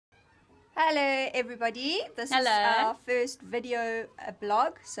Hello everybody, this Hello. is our first video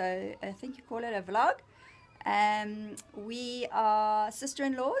blog, so I think you call it a vlog. We are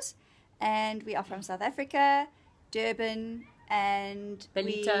sister-in-laws and we are from South Africa, Durban and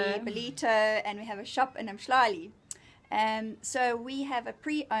Ballito, and we have a shop in Mhlali. So we have a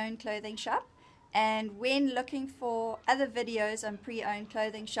pre-owned clothing shop, and when looking for other videos on pre-owned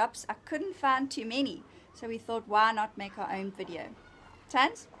clothing shops, I couldn't find too many, so we thought why not make our own video.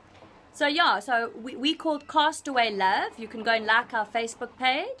 Tans? So yeah, we called Castaway Love. You can go and like our Facebook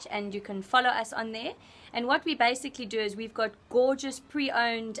page and you can follow us on there. And what we basically do is we've got gorgeous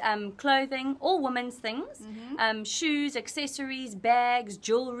pre-owned clothing, all women's things, shoes, accessories, bags,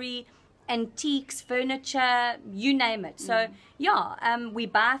 jewelry, antiques, furniture, you name it. So yeah, we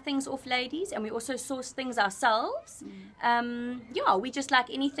buy things off ladies and we also source things ourselves. Yeah, we just like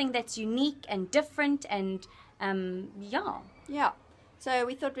anything that's unique and different and Yeah. So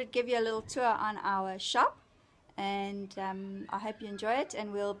we thought we'd give you a little tour on our shop, and I hope you enjoy it,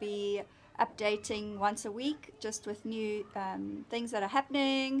 and we'll be updating once a week just with new things that are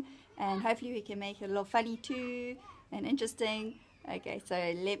happening, and hopefully we can make it a little funny too and interesting. Okay,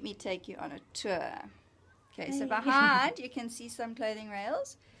 so let me take you on a tour. Okay, so behind you can see some clothing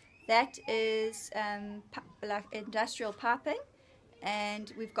rails. That is like industrial piping,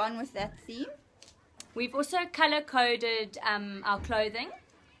 and we've gone with that theme. We've also color-coded our clothing.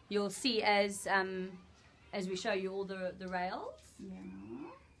 You'll see as we show you all the rails. Yeah.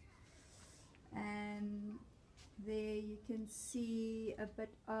 And there you can see a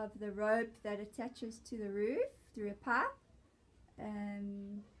bit of the rope that attaches to the roof through a pipe.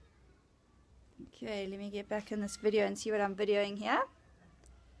 Okay, let me get back in this video and see what I'm videoing here.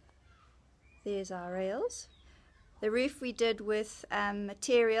 There's our rails. The roof we did with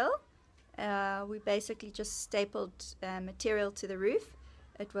material. We basically just stapled material to the roof.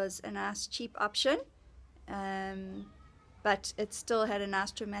 It was a nice cheap option, but it still had a nice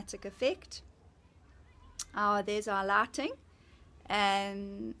dramatic effect. There's our lighting,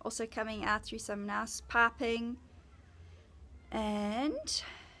 and also coming out through some nice piping. And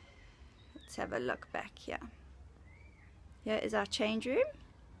let's have a look back here. Here is our change room,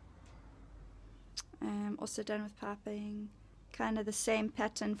 also done with piping. Kind of the same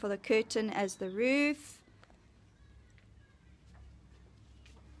pattern for the curtain as the roof.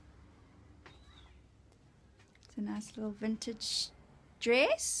 It's a nice little vintage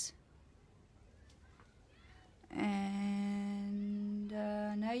dress. And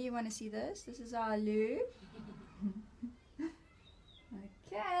I know you want to see this. This is our loo.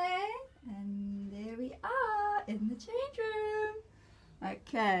 Okay, and there we are in the change room.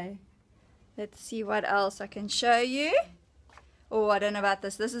 Okay, let's see what else I can show you. Oh, I don't know about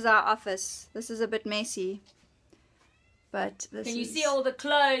this. This is our office. This is a bit messy. But this Can you see all the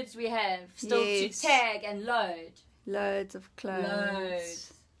clothes we have still to tag and load? Loads of clothes.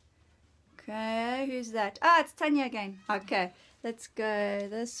 Loads. Okay, who's that? Ah, it's Tanya again. Okay, let's go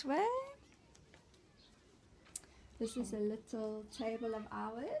this way. This is a little table of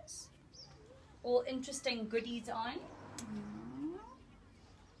ours. All interesting goodies on.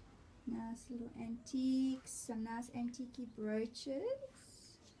 Nice little antiques, some nice antique brooches,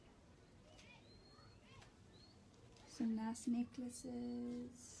 some nice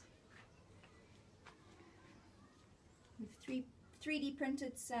necklaces. We've 3D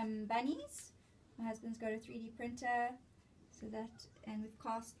printed some bunnies. My husband's got a 3D printer, so that, and we've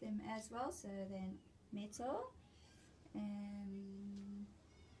cast them as well, so they're metal. And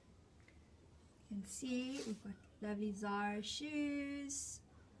you can see we've got lovely Zara shoes.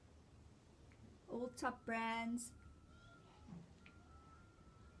 All top brands.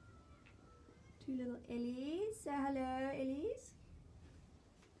 Two little Ellies. Say hello, Ellies.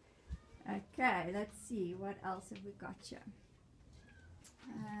 Okay, let's see. What else have we got here?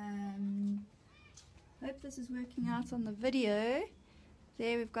 Hope this is working out on the video.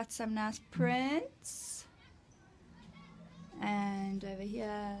 There we've got some nice prints. And over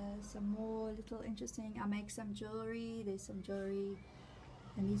here, some more little interesting. I make some jewelry. There's some jewelry.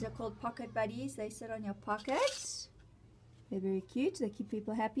 And these are called pocket buddies. They sit on your pocket. They're very cute. They keep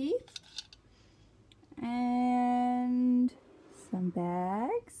people happy. And some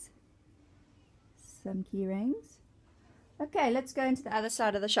bags. Some key rings. Okay, let's go into the other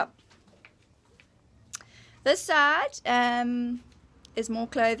side of the shop. This side is more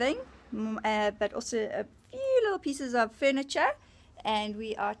clothing, but also a few little pieces of furniture. And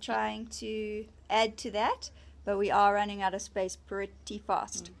we are trying to add to that. But we are running out of space pretty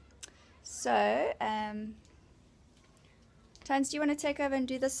fast. So, Tans, do you want to take over and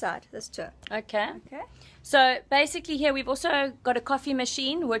do this side, this tour? Okay. Okay. So basically here we've also got a coffee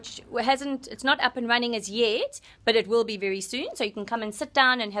machine which it's not up and running as yet, but it will be very soon. So you can come and sit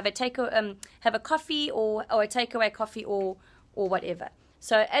down and have a coffee or a takeaway coffee or whatever.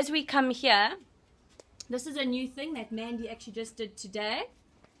 So as we come here, this is a new thing that Mandy actually just did today.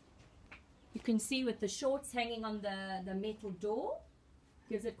 You can see with the shorts hanging on the metal door.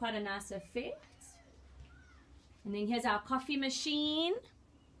 Gives it quite a nice effect. And then here's our coffee machine.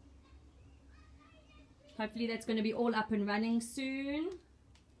 Hopefully that's going to be all up and running soon.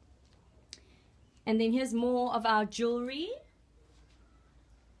 And then here's more of our jewelry,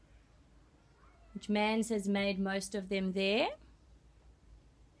 which Mans has made most of them there.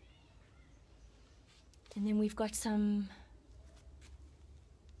 And then we've got some...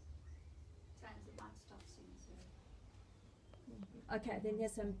 Okay, then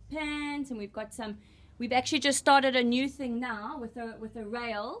there's some pants, and we've got some... We've actually just started a new thing now with a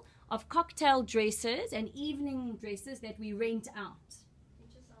rail of cocktail dresses and evening dresses that we rent out.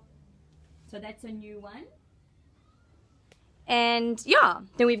 So that's a new one. And yeah,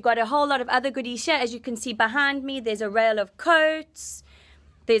 then we've got a whole lot of other goodies here. As you can see behind me, there's a rail of coats.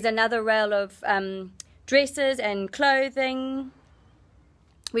 There's another rail of dresses and clothing.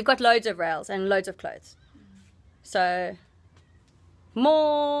 We've got loads of rails and loads of clothes. So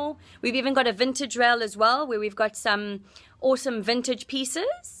more. We've even got a vintage rail as well, where we've got some awesome vintage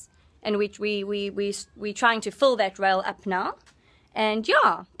pieces, and we're trying to fill that rail up now. And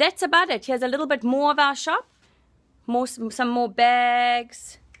yeah, that's about it. Here's a little bit more of our shop. Some more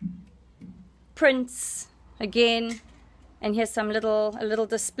bags, prints again, and here's a little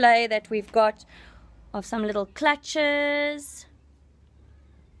display that we've got of some little clutches.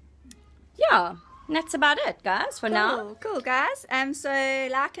 Yeah, and that's about it, guys, for now. Cool, guys. So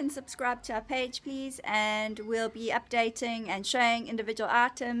like and subscribe to our page, please, and we'll be updating and showing individual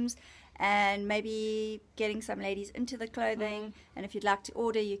items and maybe getting some ladies into the clothing. And if you'd like to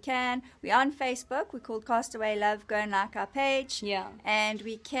order, you can. We're on Facebook. We're called Castaway Love. Go and like our page. Yeah. And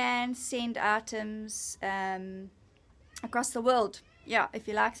we can send items across the world. Yeah, if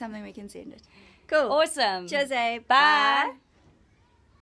you like something, we can send it. Cool. Awesome. Cheers, eh? Bye.